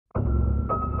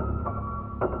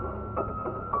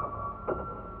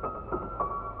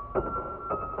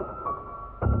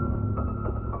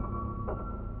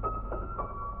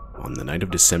On the night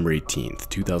of December 18th,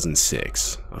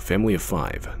 2006, a family of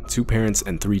 5, 2 parents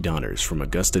and 3 daughters from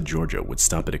Augusta, Georgia would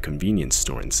stop at a convenience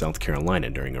store in South Carolina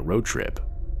during a road trip.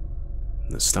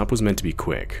 The stop was meant to be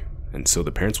quick, and so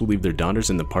the parents would leave their daughters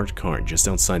in the parked car just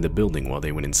outside the building while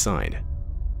they went inside.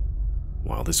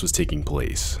 While this was taking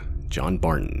place, John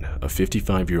Barton, a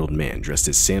 55-year-old man dressed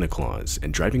as Santa Claus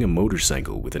and driving a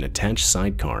motorcycle with an attached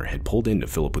sidecar, had pulled in to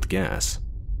fill up with gas.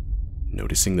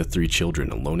 Noticing the 3 children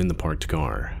alone in the parked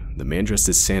car, the man dressed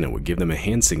as Santa would give them a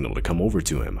hand signal to come over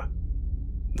to him.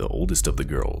 The oldest of the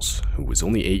girls, who was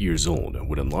only 8 years old,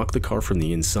 would unlock the car from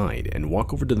the inside and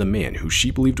walk over to the man who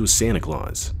she believed was Santa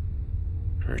Claus.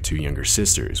 Her 2 younger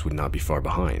sisters would not be far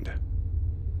behind.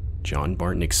 John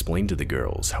Barton explained to the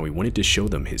girls how he wanted to show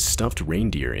them his stuffed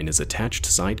reindeer in his attached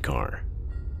sidecar.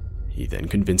 He then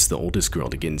convinced the oldest girl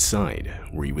to get inside,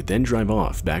 where he would then drive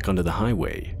off back onto the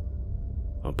highway.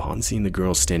 Upon seeing the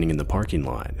girls standing in the parking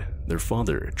lot, their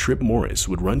father, Trip Morris,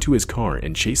 would run to his car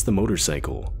and chase the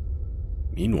motorcycle.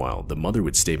 Meanwhile, the mother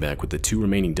would stay back with the 2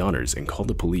 remaining daughters and call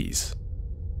the police.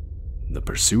 The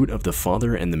pursuit of the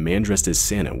father and the man dressed as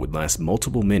Santa would last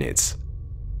multiple minutes.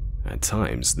 At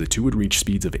times, the 2 would reach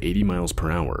speeds of 80 miles per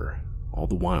hour. All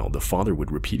the while, the father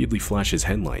would repeatedly flash his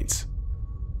headlights.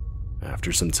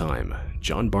 After some time,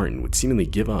 John Barton would seemingly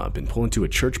give up and pull into a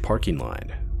church parking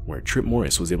lot, where Trip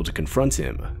Morris was able to confront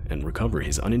him and recover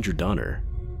his uninjured daughter.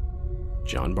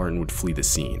 John Barton would flee the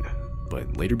scene,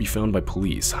 but later be found by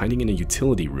police hiding in a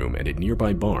utility room at a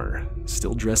nearby bar,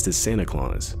 still dressed as Santa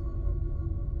Claus.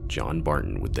 John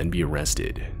Barton would then be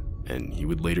arrested, and he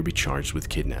would later be charged with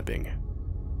kidnapping.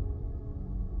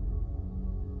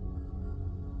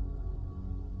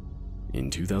 In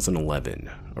 2011,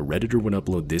 a Redditor would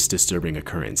upload this disturbing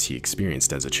occurrence he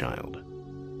experienced as a child.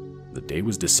 The day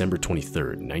was December 23,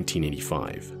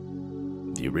 1985.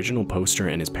 The original poster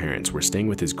and his parents were staying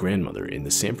with his grandmother in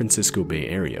the San Francisco Bay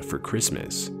Area for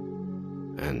Christmas.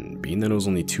 And being that it was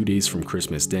only 2 days from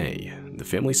Christmas Day, the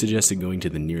family suggested going to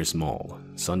the nearest mall,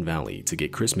 Sun Valley, to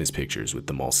get Christmas pictures with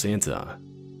the mall Santa.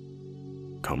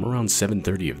 Come around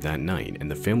 7:30 of that night, and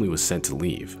the family was set to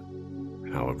leave.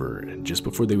 However, just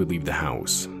before they would leave the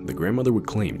house, the grandmother would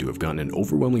claim to have gotten an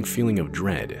overwhelming feeling of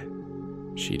dread.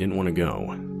 She didn't want to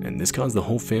go, and this caused the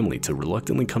whole family to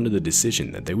reluctantly come to the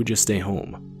decision that they would just stay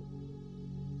home.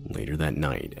 Later that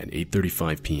night, at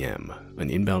 8:35 p.m., an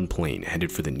inbound plane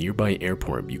headed for the nearby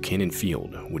airport Buchanan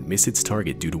Field would miss its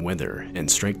target due to weather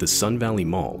and strike the Sun Valley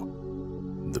Mall.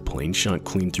 The plane shot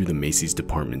clean through the Macy's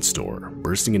department store,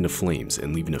 bursting into flames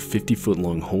and leaving a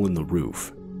 50-foot-long hole in the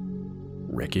roof.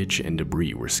 Wreckage and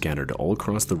debris were scattered all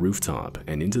across the rooftop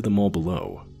and into the mall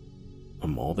below. A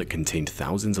mall that contained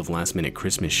thousands of last-minute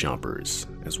Christmas shoppers,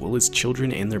 as well as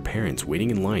children and their parents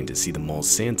waiting in line to see the mall's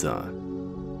Santa.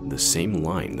 The same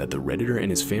line that the Redditor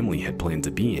and his family had planned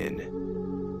to be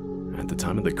in. At the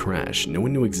time of the crash, no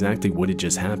one knew exactly what had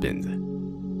just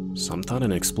happened. Some thought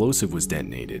an explosive was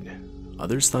detonated.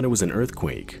 Others thought it was an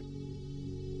earthquake.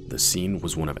 The scene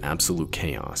was one of absolute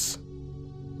chaos.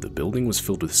 The building was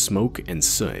filled with smoke and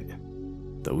soot.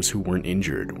 Those who weren't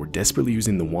injured were desperately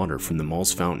using the water from the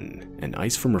mall's fountain and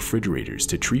ice from refrigerators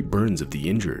to treat burns of the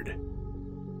injured.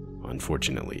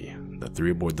 Unfortunately, the 3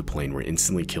 aboard the plane were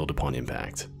instantly killed upon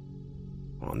impact.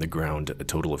 On the ground, a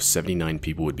total of 79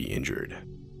 people would be injured,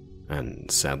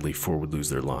 and sadly 4 would lose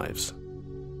their lives.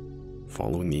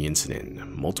 Following the incident,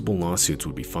 multiple lawsuits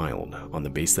would be filed on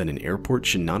the basis that an airport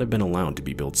should not have been allowed to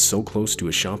be built so close to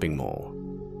a shopping mall.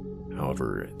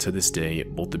 However, to this day,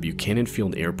 both the Buchanan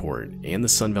Field Airport and the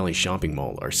Sun Valley Shopping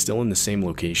Mall are still in the same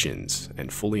locations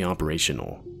and fully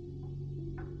operational.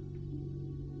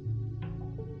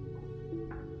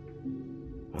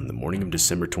 On the morning of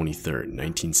December 23,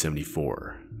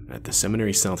 1974, at the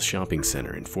Seminary South Shopping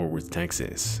Center in Fort Worth,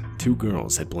 Texas, 2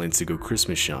 girls had plans to go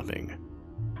Christmas shopping.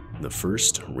 The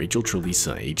first, Rachel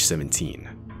Trelisa, age 17.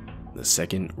 The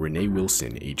second, Renee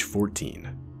Wilson, age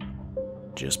 14.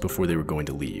 Just before they were going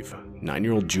to leave,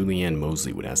 9-year-old Julianne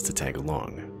Mosley would ask to tag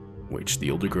along, which the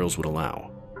older girls would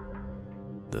allow.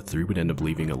 The 3 would end up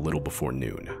leaving a little before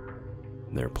noon.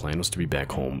 Their plan was to be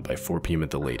back home by 4 p.m.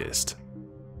 at the latest.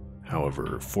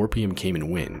 However, 4 p.m. came and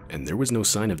went, and there was no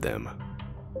sign of them.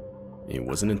 It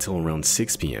wasn't until around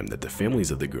 6 p.m. that the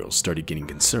families of the girls started getting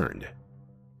concerned.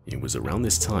 It was around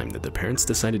this time that the parents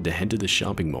decided to head to the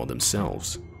shopping mall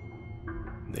themselves.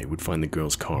 They would find the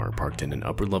girls' car parked in an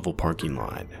upper-level parking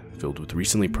lot filled with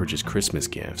recently purchased Christmas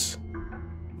gifts,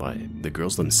 but the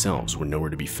girls themselves were nowhere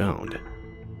to be found.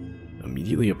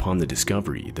 Immediately upon the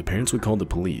discovery, the parents would call the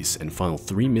police and file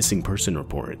 3 missing person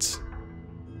reports.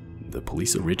 The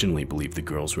police originally believed the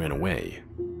girls ran away.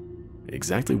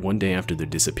 exactly one day after their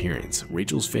disappearance,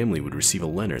 Rachel's family would receive a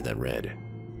letter that read,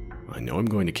 "I know I'm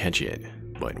going to catch it,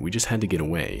 but we just had to get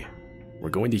away. We're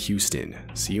going to Houston.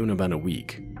 See you in about a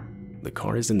week. The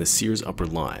car is in the Sears upper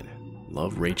lot.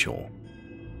 Love, Rachel."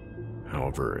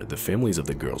 However, the families of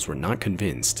the girls were not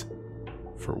convinced.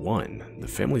 For one, the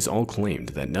families all claimed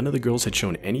that none of the girls had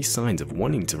shown any signs of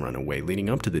wanting to run away leading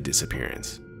up to the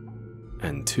disappearance.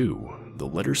 And two, the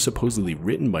letter supposedly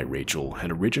written by Rachel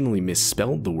had originally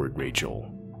misspelled the word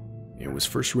Rachel. It was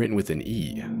first written with an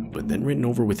E, but then written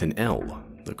over with an L,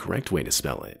 the correct way to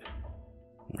spell it.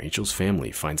 Rachel's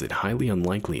family finds it highly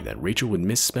unlikely that Rachel would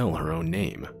misspell her own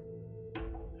name.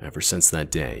 Ever since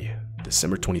that day,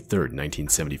 December 23rd,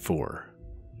 1974,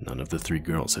 none of the three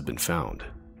girls have been found.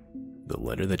 The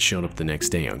letter that showed up the next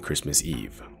day on Christmas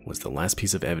Eve was the last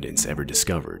piece of evidence ever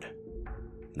discovered.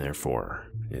 Therefore,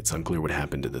 it's unclear what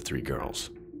happened to the three girls.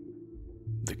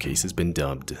 The case has been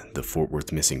dubbed the Fort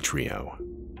Worth Missing Trio.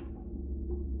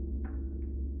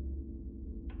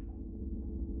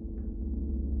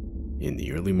 In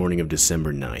the early morning of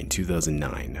December 9,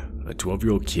 2009, a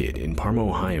 12-year-old kid in Parma,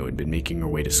 Ohio had been making her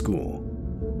way to school.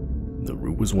 The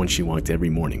route was one she walked every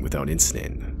morning without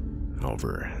incident.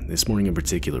 However, this morning in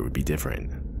particular would be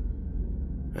different.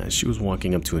 As she was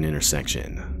walking up to an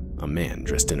intersection, a man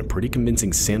dressed in a pretty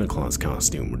convincing Santa Claus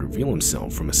costume would reveal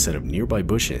himself from a set of nearby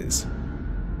bushes.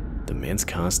 The man's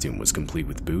costume was complete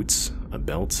with boots, a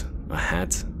belt, a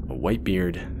hat, a white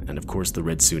beard, and of course the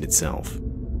red suit itself.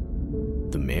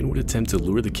 The man would attempt to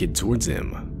lure the kid towards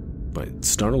him, but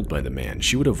startled by the man,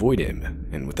 she would avoid him,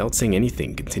 and without saying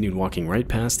anything continued walking right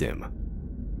past him.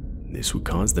 This would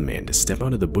cause the man to step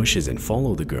out of the bushes and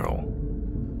follow the girl.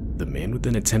 The man would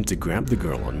then attempt to grab the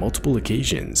girl on multiple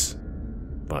occasions,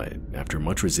 but after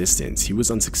much resistance, he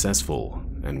was unsuccessful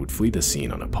and would flee the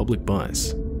scene on a public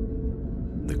bus.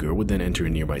 The girl would then enter a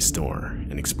nearby store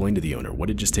and explain to the owner what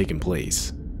had just taken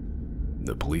place.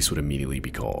 The police would immediately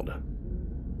be called.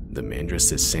 The man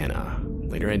dressed as Santa,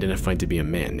 later identified to be a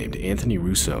man named Anthony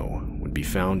Russo, would be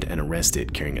found and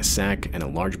arrested carrying a sack and a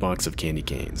large box of candy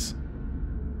canes.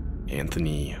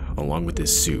 Anthony, along with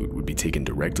his suit, would be taken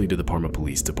directly to the Parma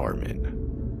Police Department.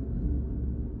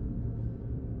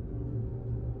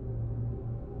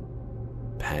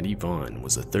 Patty Vaughn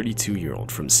was a 32-year-old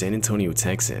from San Antonio,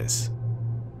 Texas.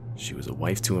 She was a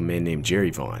wife to a man named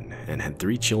Jerry Vaughn and had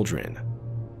 3 children.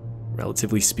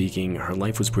 Relatively speaking, her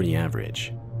life was pretty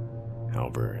average.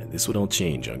 However, this would all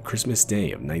change on Christmas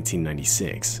Day of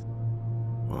 1996.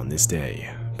 On this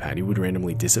day, Patty would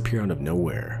randomly disappear out of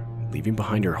nowhere, leaving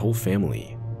behind her whole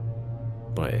family.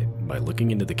 But by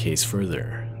looking into the case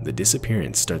further, the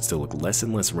disappearance starts to look less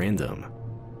and less random.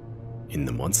 In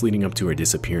the months leading up to her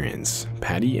disappearance,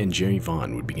 Patty and Jerry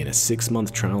Vaughn would begin a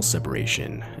 6-month trial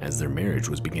separation as their marriage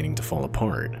was beginning to fall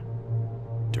apart.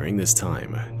 During this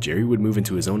time, Jerry would move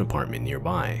into his own apartment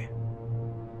nearby.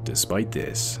 Despite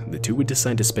this, the two would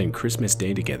decide to spend Christmas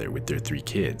Day together with their 3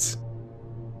 kids.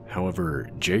 However,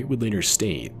 Jerry would later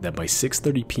state that by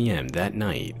 6:30 p.m. that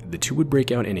night, the two would break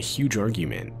out in a huge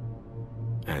argument.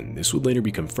 And this would later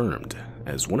be confirmed,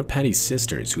 as one of Patty's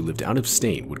sisters who lived out of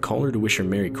state would call her to wish her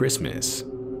Merry Christmas,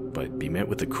 but be met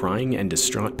with a crying and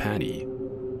distraught Patty.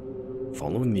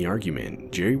 Following the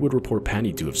argument, Jerry would report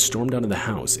Patty to have stormed out of the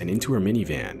house and into her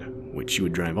minivan, which she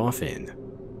would drive off in.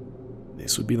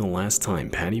 This would be the last time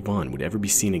Patty Vaughn would ever be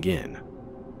seen again.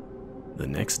 The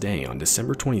next day, on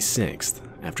December 26th,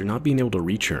 after not being able to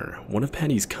reach her, one of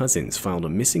Patty's cousins filed a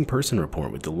missing person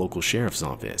report with the local sheriff's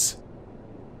office.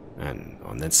 And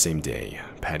on that same day,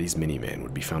 Patty's minivan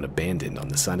would be found abandoned on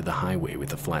the side of the highway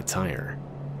with a flat tire.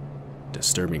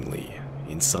 Disturbingly,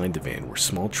 inside the van were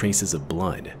small traces of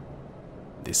blood.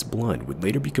 This blood would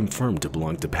later be confirmed to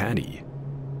belong to Patty.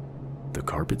 The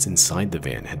carpets inside the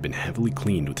van had been heavily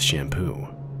cleaned with shampoo.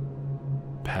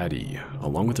 Patty,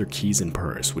 along with her keys and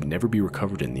purse, would never be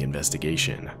recovered in the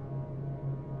investigation.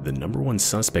 The #1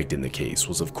 suspect in the case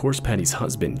was of course Patty's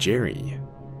husband, Jerry,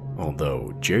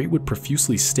 although Jerry would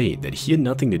profusely state that he had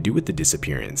nothing to do with the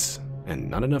disappearance, and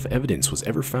not enough evidence was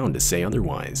ever found to say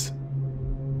otherwise.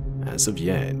 As of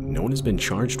yet, no one has been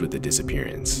charged with the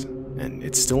disappearance, and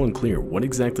it's still unclear what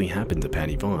exactly happened to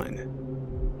Patty Vaughn,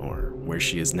 or where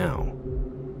she is now.